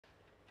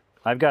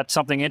I've got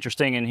something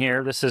interesting in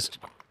here. This is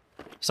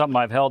something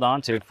I've held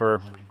on to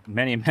for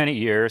many, many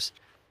years.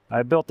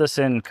 I built this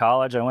in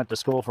college. I went to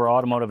school for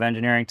automotive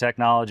engineering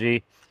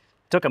technology,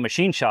 took a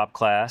machine shop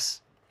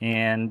class,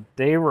 and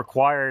they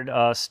required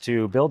us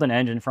to build an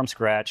engine from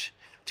scratch,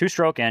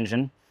 two-stroke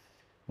engine.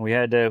 We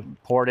had to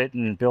port it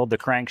and build the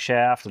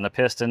crankshaft and the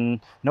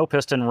piston, no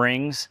piston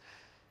rings,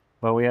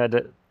 but we had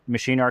to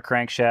machine our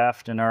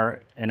crankshaft and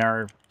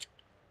our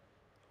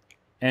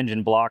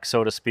engine block,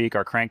 so to speak,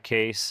 our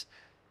crankcase,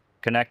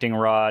 connecting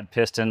rod,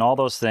 piston, all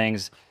those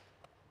things.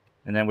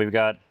 And then we've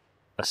got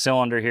a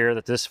cylinder here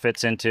that this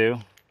fits into.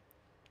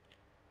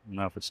 I don't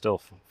know if it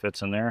still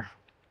fits in there.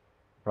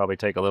 Probably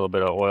take a little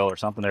bit of oil or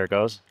something. There it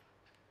goes.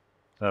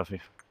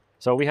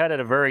 So we had it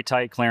a very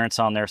tight clearance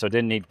on there, so it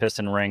didn't need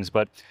piston rings.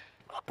 But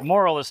the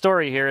moral of the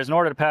story here is in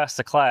order to pass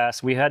the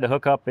class, we had to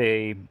hook up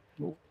a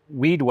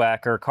weed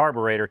whacker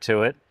carburetor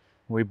to it.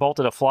 We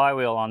bolted a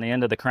flywheel on the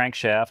end of the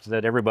crankshaft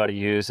that everybody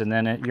used, and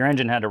then your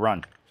engine had to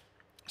run.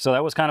 So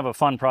that was kind of a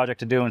fun project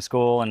to do in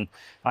school, and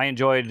I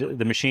enjoyed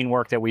the machine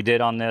work that we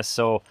did on this,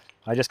 so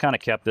I just kind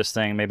of kept this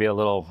thing, maybe a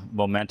little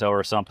memento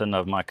or something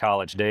of my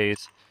college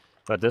days.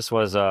 But this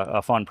was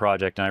a fun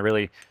project, and I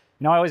really,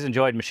 I always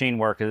enjoyed machine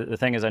work. The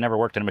thing is, I never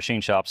worked in a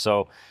machine shop,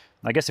 so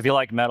I guess if you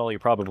like metal, you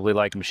probably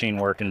like machine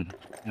work, and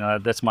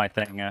that's my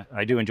thing.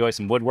 I do enjoy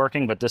some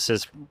woodworking, but this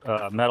is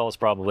metal is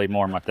probably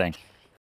more my thing.